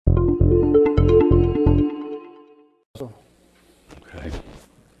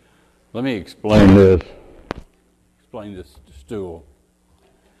Let me explain this. Explain this stool.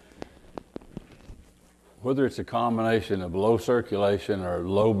 Whether it's a combination of low circulation or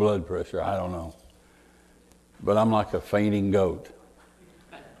low blood pressure, I don't know. But I'm like a fainting goat.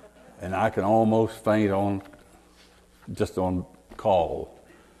 And I can almost faint just on call.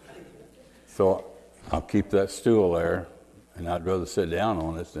 So I'll keep that stool there, and I'd rather sit down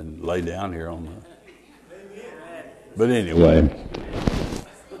on it than lay down here on the... But anyway,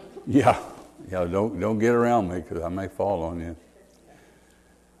 yeah, don't get around me because I may fall on you.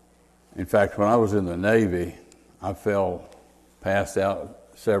 In fact, when I was in the Navy, I passed out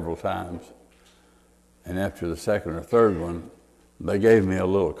several times. And after the second or third one, they gave me a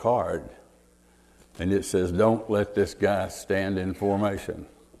little card. And it says, "Don't let this guy stand in formation."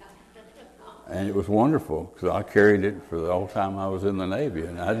 And it was wonderful because I carried it for the whole time I was in the Navy.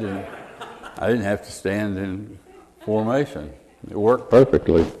 And I didn't have to stand in formation. It worked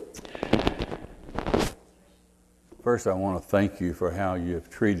perfectly. First, I want to thank you for how you have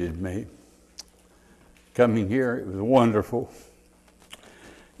treated me. Coming here, it was wonderful.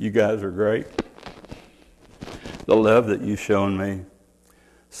 You guys are great. The love that you've shown me.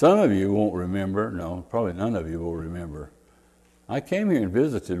 Some of you won't remember. No, probably none of you will remember. I came here and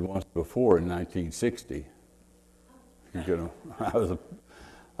visited once before in 1960.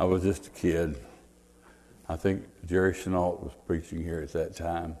 I was just a kid. I think Jerry Chenault was preaching here at that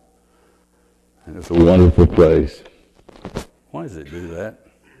time. And it's a wonderful place. Why does it do that?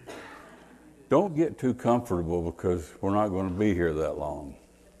 Don't get too comfortable because we're not going to be here that long.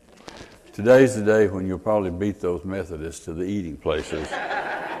 Today's the day when you'll probably beat those Methodists to the eating places.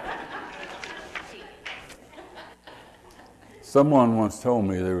 Someone once told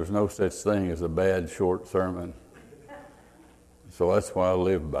me there was no such thing as a bad short sermon. So that's what I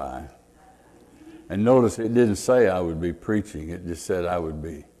live by. And notice it didn't say I would be preaching. It just said I would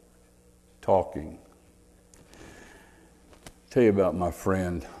be talking. Tell you about my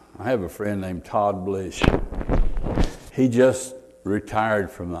friend. I have a friend named Todd Blish. He just retired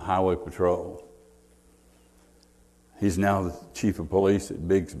from the Highway Patrol. He's now the chief of police at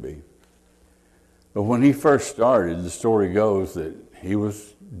Bixby. But when he first started, the story goes that he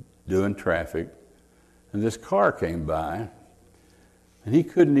was doing traffic, and this car came by, and he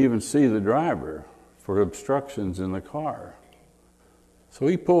couldn't even see the driver for obstructions in the car. So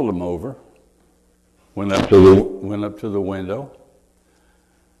he pulled him over, went up to the window.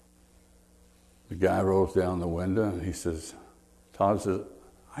 The guy rolls down the window, and he says, Todd says,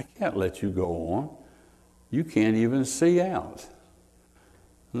 "I can't let you go on. You can't even see out."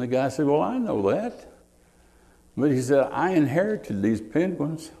 And the guy said, "Well, I know that." But he said, "I inherited these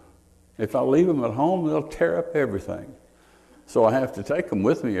penguins. If I leave them at home, they'll tear up everything. So I have to take them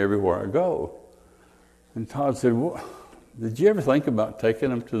with me everywhere I go." And Todd said, "Well, did you ever think about taking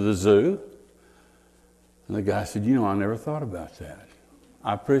them to the zoo?" And the guy said, "I never thought about that.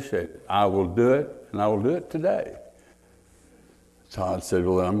 I appreciate it. I will do it, and I will do it today." Todd said,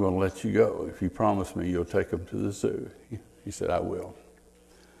 "Well, then I'm going to let you go. If you promise me you'll take them to the zoo." He said, "I will."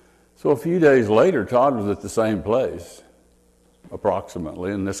 So a few days later, Todd was at the same place,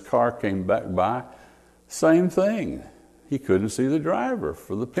 approximately, and this car came back by. Same thing. He couldn't see the driver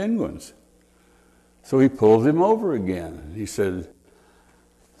for the penguins. So he pulled him over again. He said,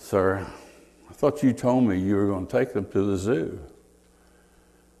 "Sir, I thought you told me you were going to take them to the zoo."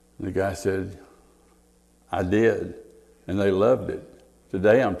 And the guy said, "I did, and they loved it.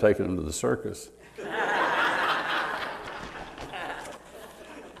 Today I'm taking them to the circus."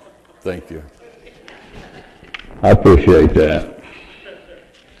 Thank you. I appreciate that.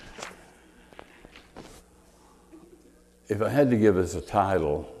 If I had to give us a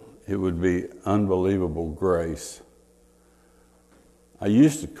title, it would be Unbelievable Grace. I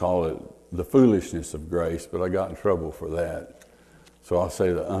used to call it The Foolishness of Grace, but I got in trouble for that. So I'll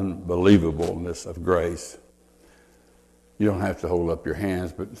say the unbelievableness of grace. You don't have to hold up your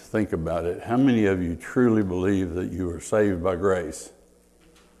hands, but think about it. How many of you truly believe that you were saved by grace?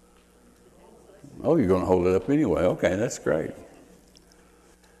 Oh, you're going to hold it up anyway. Okay, that's great.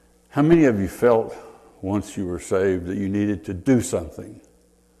 How many of you felt once you were saved that you needed to do something?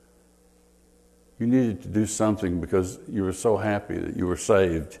 You needed to do something because you were so happy that you were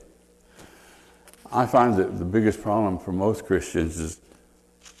saved. I find that the biggest problem for most Christians is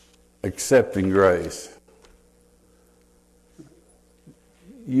accepting grace.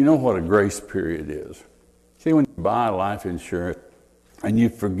 You know what a grace period is. See, when you buy life insurance and you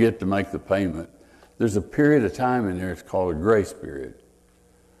forget to make the payment, there's a period of time in there, it's called a grace period.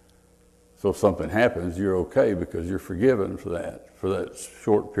 So if something happens, you're okay because you're forgiven for that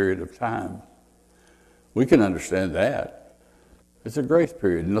short period of time. We can understand that. It's a grace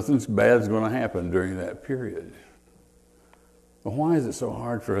period. Nothing bad is going to happen during that period. But why is it so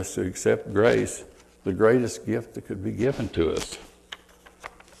hard for us to accept grace, the greatest gift that could be given to us?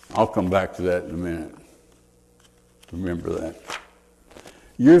 I'll come back to that in a minute. Remember that.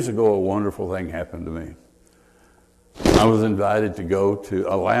 Years ago, a wonderful thing happened to me. I was invited to go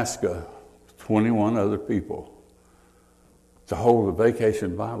to Alaska with 21 other people to hold a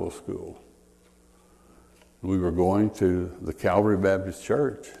vacation Bible school. We were going to the Calvary Baptist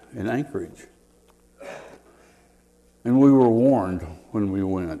Church in Anchorage. And we were warned when we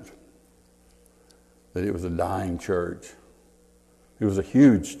went that it was a dying church. It was a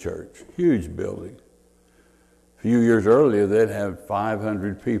huge church, huge building. A few years earlier, they'd have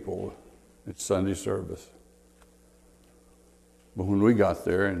 500 people at Sunday service. But when we got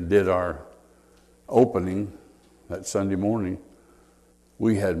there and did our opening that Sunday morning,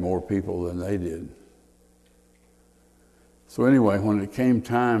 we had more people than they did. So anyway, when it came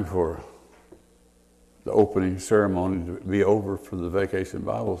time for the opening ceremony to be over for the Vacation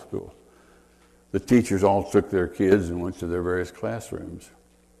Bible School, the teachers all took their kids and went to their various classrooms.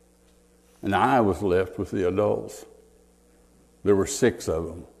 And I was left with the adults. There were 6 of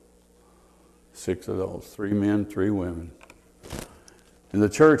them. 6 adults, 3 men, 3 women. And the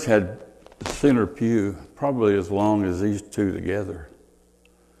church had a center pew probably as long as these 2 together.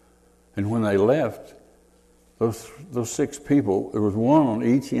 And when they left, those 6 people, there was one on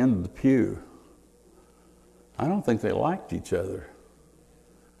each end of the pew. I don't think they liked each other.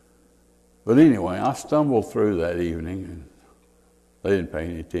 But anyway, I stumbled through that evening, and they didn't pay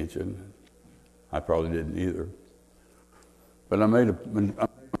any attention. I probably didn't either. But I made a promise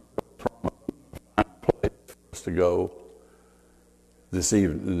for us to go this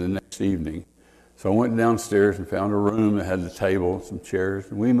evening, the next evening. So I went downstairs and found a room that had a table and some chairs,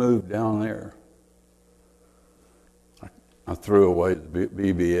 and we moved down there. I threw away the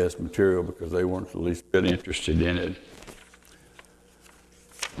BBS material because they weren't the least bit interested in it.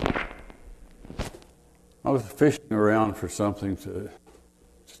 I was fishing around for something to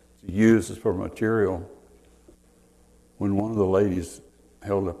use as for material when one of the ladies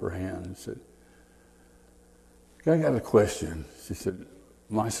held up her hand and said, I got a question. She said,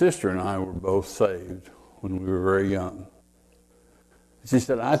 my sister and I were both saved when we were very young. She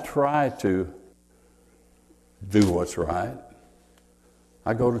said, I try to do what's right.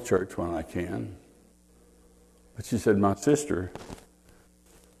 I go to church when I can. But she said, my sister,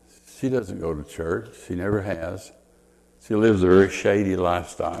 she doesn't go to church. She never has. She lives a very shady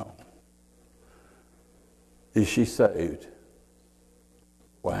lifestyle. Is she saved?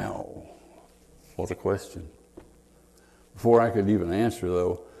 Wow. What a question. Before I could even answer,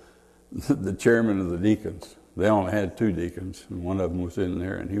 though, the chairman of the deacons, they only had 2 deacons, and one of them was in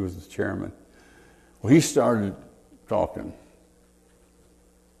there, and he was the chairman. Well, he started talking,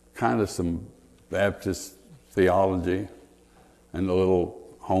 kind of some Baptist theology and a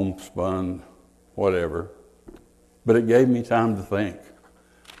little homespun, whatever. But it gave me time to think.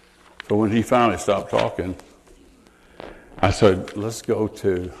 So when he finally stopped talking, I said, let's go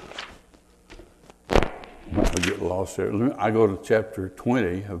to, I get lost there. I go to chapter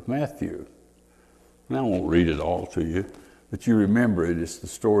 20 of Matthew. And I won't read it all to you, but you remember it. It's the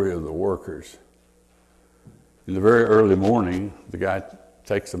story of the workers. In the very early morning, the guy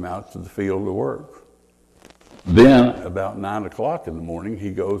takes them out to the field to work. Then, about 9 o'clock in the morning,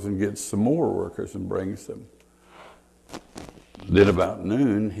 he goes and gets some more workers and brings them. Then about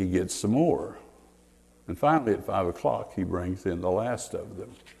noon, he gets some more. And finally, at 5 o'clock, he brings in the last of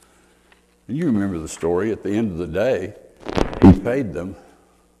them. And you remember the story. At the end of the day, he paid them,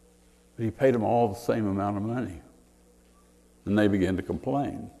 but he paid them all the same amount of money. And they began to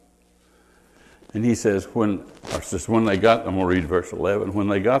complain. And he says, when they got, I'm going to read verse 11, when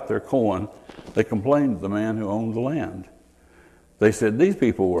they got their coin, they complained to the man who owned the land. They said, these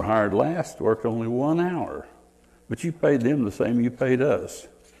people were hired last, worked only 1 hour, but you paid them the same you paid us,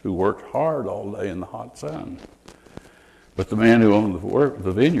 who worked hard all day in the hot sun. But the man who owned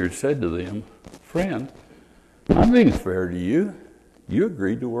the vineyard said to them, friend, I'm being fair to you. You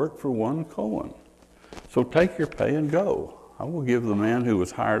agreed to work for 1 coin. So take your pay and go. I will give the man who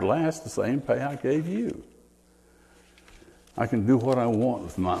was hired last the same pay I gave you. I can do what I want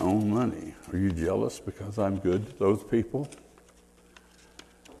with my own money. Are you jealous because I'm good to those people?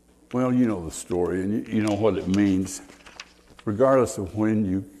 Well, you know the story, and you know what it means. Regardless of when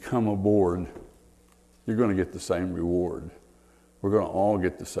you come aboard, you're going to get the same reward. We're going to all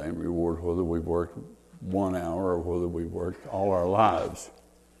get the same reward, whether we've worked 1 hour or whether we've worked all our lives.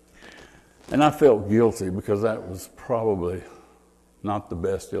 And I felt guilty because that was probably not the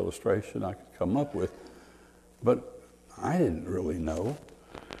best illustration I could come up with. But I didn't really know.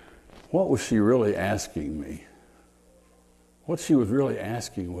 What was she really asking me? What she was really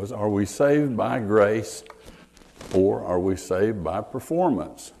asking was, are we saved by grace or are we saved by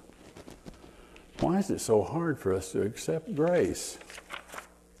performance? Why is it so hard for us to accept grace?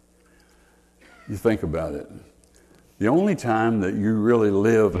 You think about it. The only time that you really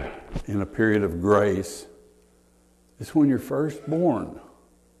live in a period of grace is when you're first born.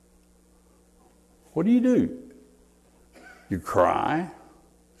 What do? You cry,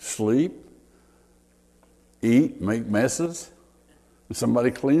 sleep, eat, make messes, and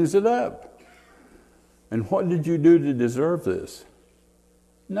somebody cleans it up. And what did you do to deserve this?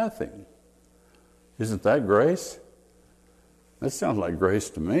 Nothing. Isn't that grace? That sounds like grace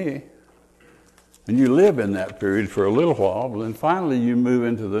to me. And you live in that period for a little while, but then finally you move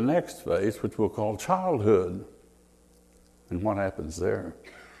into the next phase, which we'll call childhood. And what happens there?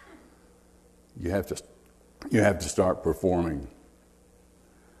 You have to start performing.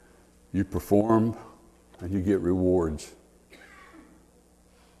 You perform and you get rewards.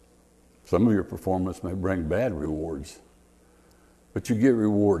 Some of your performance may bring bad rewards, but you get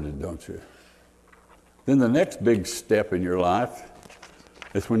rewarded, don't you? Then the next big step in your life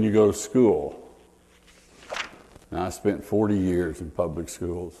is when you go to school. Now, I spent 40 years in public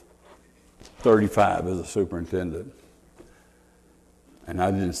schools, 35 as a superintendent. And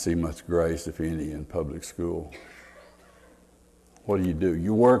I didn't see much grace, if any, in public school. What do?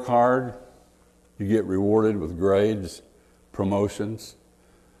 You work hard, you get rewarded with grades, promotions.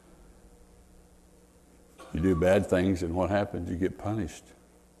 You do bad things, and what happens? You get punished.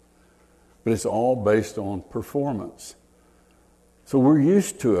 But it's all based on performance. So we're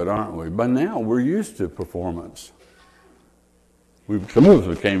used to it, aren't we? By now, we're used to performance. Some of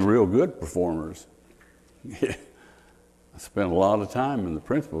us became real good performers. I spent a lot of time in the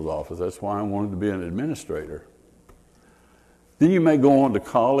principal's office. That's why I wanted to be an administrator. Then you may go on to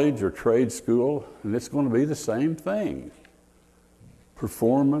college or trade school, and it's going to be the same thing.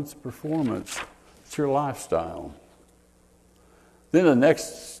 Performance. It's your lifestyle. Then the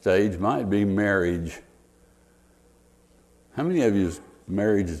next stage might be marriage. How many of you's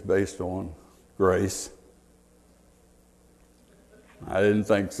marriage is based on grace? I didn't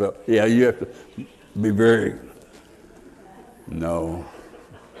think so. Yeah, you have to be very... No.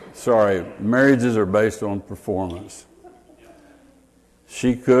 Sorry, marriages are based on performance.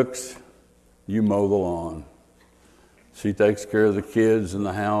 She cooks, you mow the lawn. She takes care of the kids in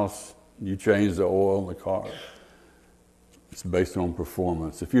the house, you change the oil in the car. It's based on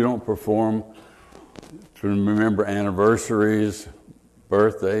performance. If you don't perform, to remember anniversaries,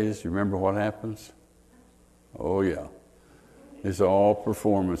 birthdays, you remember what happens? Oh, yeah. It's all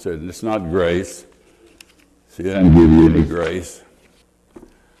performance, and it's not grace. She doesn't give you any grace.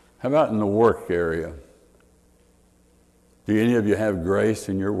 How about in the work area? Do any of you have grace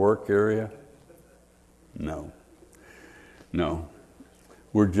in your work area? No.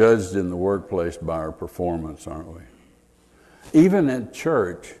 We're judged in the workplace by our performance, aren't we? Even at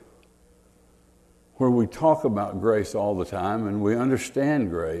church, where we talk about grace all the time and we understand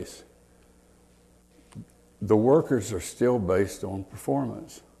grace, the workers are still based on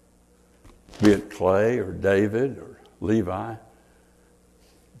performance. Be it Clay or David or Levi,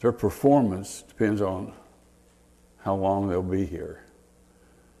 their performance depends on how long they'll be here.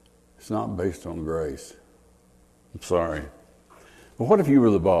 It's not based on grace. I'm sorry. But what if you were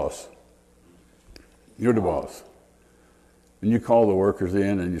the boss? You're the boss. And you call the workers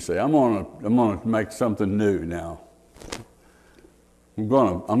in and you say, I'm gonna make something new now. I'm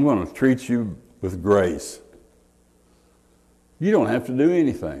gonna treat you with grace. You don't have to do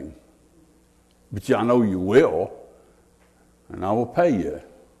anything. But I know you will, and I will pay you.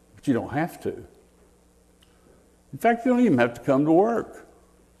 But you don't have to. In fact, you don't even have to come to work.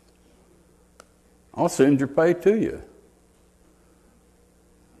 I'll send your pay to you.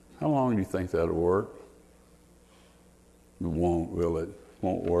 How long do you think that'll work? It won't, will it?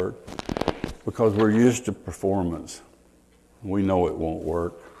 Won't work. Because we're used to performance. We know it won't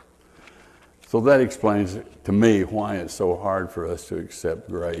work. So that explains to me why it's so hard for us to accept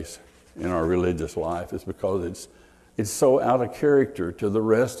grace in our religious life. It's because it's so out of character to the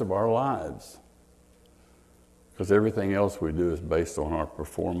rest of our lives. Because everything else we do is based on our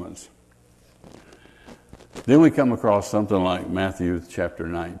performance. Then we come across something like Matthew chapter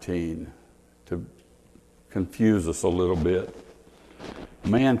 19 to confuse us a little bit. A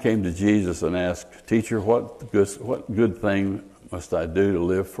man came to Jesus and asked, "Teacher, what good thing must I do to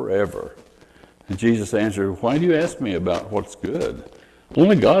live forever?" And Jesus answered, "Why do you ask me about what's good?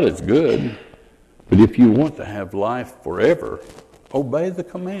 Only God is good. But if you want to have life forever, obey the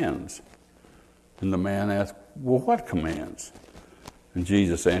commands." And the man asked, well, what commands? And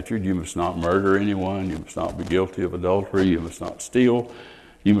Jesus answered, you must not murder anyone, you must not be guilty of adultery, you must not steal,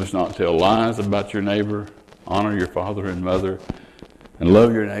 you must not tell lies about your neighbor, honor your father and mother, and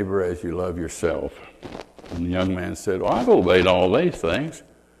love your neighbor as you love yourself. And the young man said, well, I've obeyed all these things.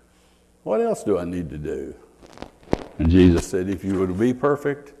 What else do I need to do? And Jesus said, if you would be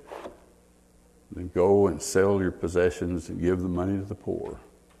perfect, then go and sell your possessions and give the money to the poor.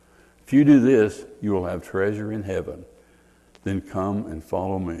 If you do this, you will have treasure in heaven. Then come and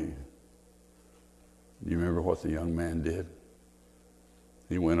follow me. Do you remember what the young man did?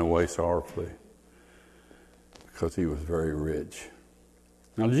 He went away sorrowfully because he was very rich.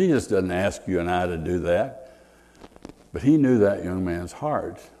 Now, Jesus doesn't ask you and I to do that, but he knew that young man's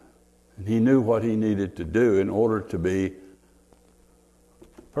heart, and he knew what he needed to do in order to be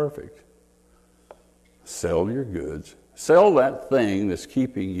perfect. Sell your goods. Sell that thing that's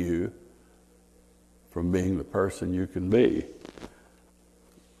keeping you from being the person you can be.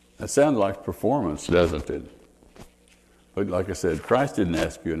 That sounds like performance, doesn't it? But like I said, Christ didn't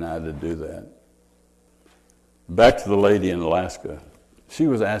ask you and I to do that. Back to the lady in Alaska. She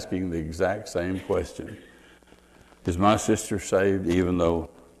was asking the exact same question. Is my sister saved even though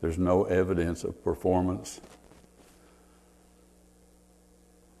there's no evidence of performance?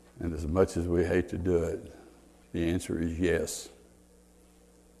 And as much as we hate to do it, the answer is yes.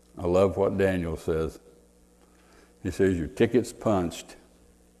 I love what Daniel says. He says your ticket's punched.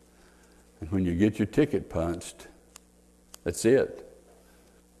 And when you get your ticket punched, that's it.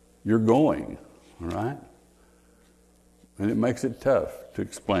 You're going, all right? And it makes it tough to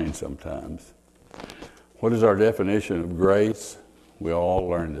explain sometimes. What is our definition of grace? We all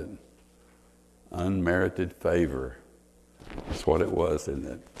learned it. Unmerited favor. That's what it was, isn't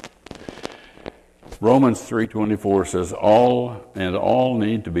it? Romans 3:24 says, all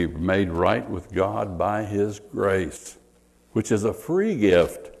need to be made right with God by his grace, which is a free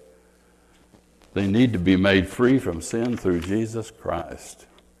gift. They need to be made free from sin through Jesus Christ.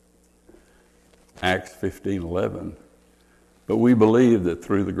 Acts 15:11. But we believe that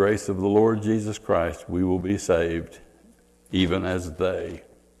through the grace of the Lord Jesus Christ, we will be saved, even as they.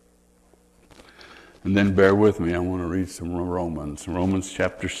 And then bear with me, I want to read some Romans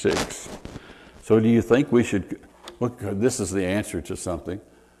chapter 6. So do you think we should, look, this is the answer to something.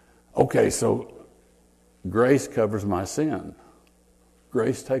 Okay, so grace covers my sin.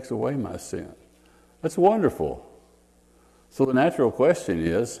 Grace takes away my sin. That's wonderful. So the natural question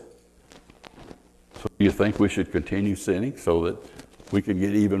is, so do you think we should continue sinning so that we can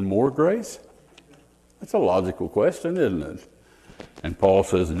get even more grace? That's a logical question, isn't it? And Paul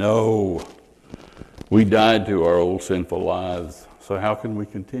says, no, we died to our old sinful lives. So how can we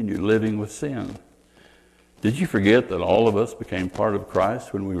continue living with sin? Did you forget that all of us became part of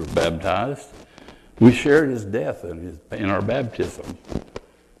Christ when we were baptized? We shared his death in our baptism.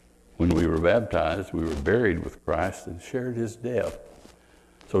 When we were baptized, we were buried with Christ and shared his death.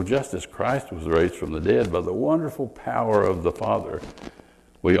 So just as Christ was raised from the dead by the wonderful power of the Father,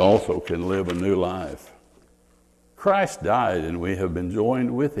 we also can live a new life. Christ died, and we have been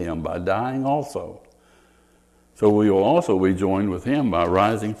joined with him by dying also. So we will also be joined with him by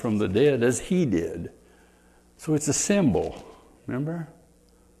rising from the dead as he did. So it's a symbol. Remember?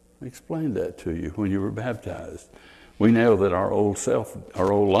 I explained that to you when you were baptized. We know that our old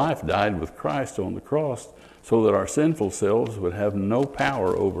life died with Christ on the cross so that our sinful selves would have no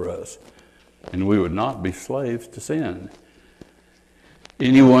power over us and we would not be slaves to sin.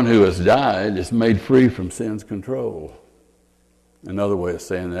 Anyone who has died is made free from sin's control. Another way of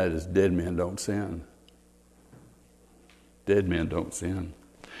saying that is dead men don't sin. Dead men don't sin.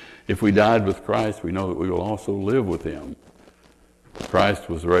 If we died with Christ, we know that we will also live with him. Christ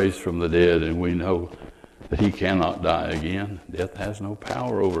was raised from the dead, and we know that he cannot die again. Death has no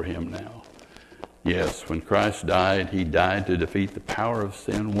power over him now. Yes, when Christ died, he died to defeat the power of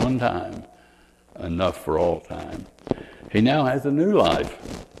sin one time, enough for all time. He now has a new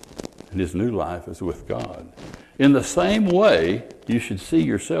life, and his new life is with God. In the same way, you should see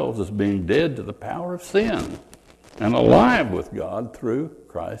yourselves as being dead to the power of sin and alive with God through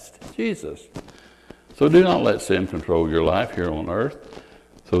Christ Jesus. So do not let sin control your life here on earth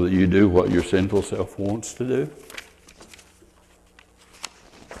so that you do what your sinful self wants to do.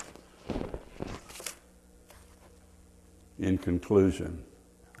 In conclusion,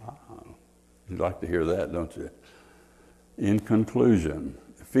 you'd like to hear that, don't you? In conclusion,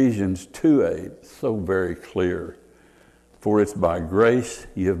 Ephesians 2:8, so very clear. For it's by grace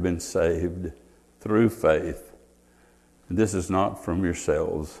you have been saved through faith. And this is not from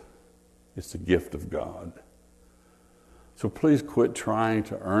yourselves. It's a gift of God. So please quit trying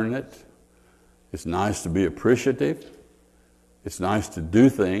to earn it It's nice to be appreciative. It's nice to do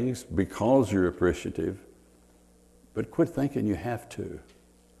things because you're appreciative. But quit thinking you have to.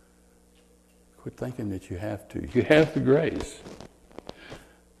 Quit thinking that you have to. You have the grace.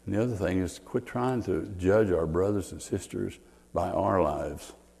 And the other thing is quit trying to judge our brothers and sisters by our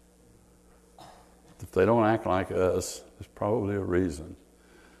lives. If they don't act like us, there's probably a reason.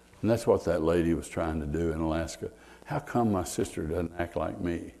 And that's what that lady was trying to do in Alaska. How come my sister doesn't act like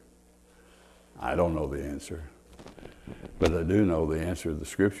me? I don't know the answer. But I do know the answer. The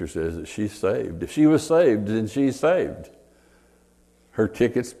scripture says that she's saved. If she was saved, then she's saved. Her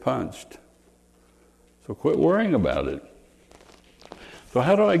ticket's punched. So quit worrying about it. So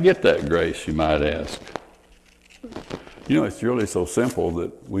how do I get that grace, you might ask? You know, it's really so simple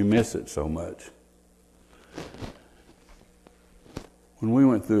that we miss it so much. When we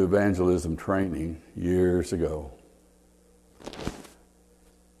went through evangelism training years ago,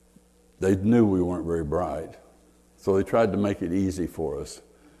 they knew we weren't very bright. So they tried to make it easy for us.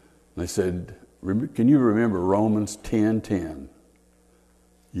 They said, can you remember Romans 10:10?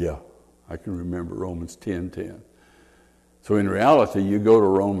 Yeah, I can remember Romans 10:10. So in reality, you go to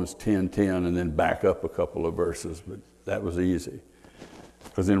Romans 10:10 and then back up a couple of verses, but that was easy.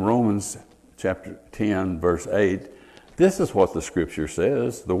 Because in Romans chapter 10, verse 8, this is what the scripture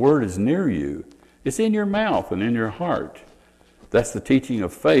says. The word is near you. It's in your mouth and in your heart. That's the teaching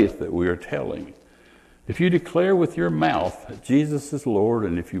of faith that we are telling. If you declare with your mouth that Jesus is Lord,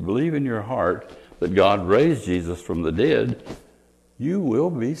 and if you believe in your heart that God raised Jesus from the dead, you will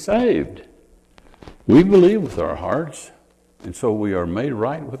be saved. We believe with our hearts, and so we are made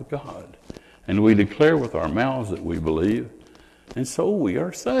right with God. And we declare with our mouths that we believe, and so we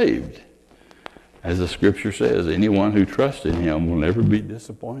are saved. As the scripture says, anyone who trusts in him will never be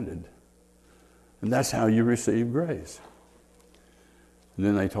disappointed. And that's how you receive grace. And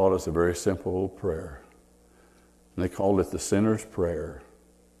then they taught us a very simple prayer. And they called it the sinner's prayer.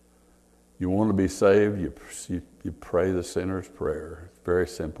 You want to be saved, you pray the sinner's prayer. It's very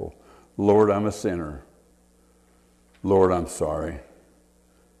simple. Lord, I'm a sinner. Lord, I'm sorry.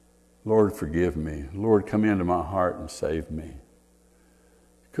 Lord, forgive me. Lord, come into my heart and save me.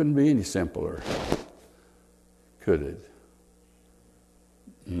 It couldn't be any simpler, could it?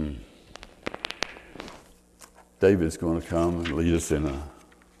 David's going to come and lead us in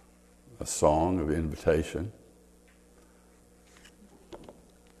a song of invitation.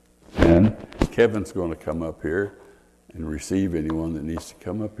 And Kevin's going to come up here and receive anyone that needs to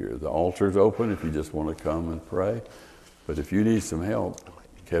come up here. The altar's open if you just want to come and pray. But if you need some help,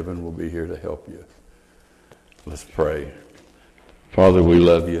 Kevin will be here to help you. Let's pray. Father, we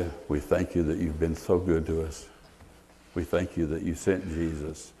love you. We thank you that you've been so good to us. We thank you that you sent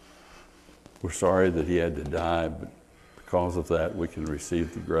Jesus. We're sorry that he had to die, but because of that, we can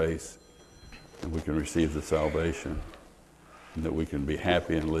receive the grace and we can receive the salvation and that we can be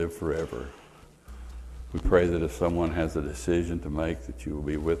happy and live forever. We pray that if someone has a decision to make, that you will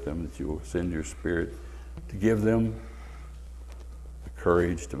be with them, that you will send your Spirit to give them the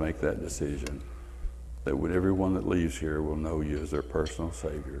courage to make that decision, that everyone that leaves here will know you as their personal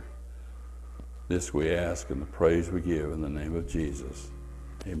Savior. This we ask and the praise we give in the name of Jesus.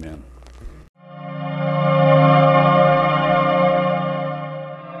 Amen.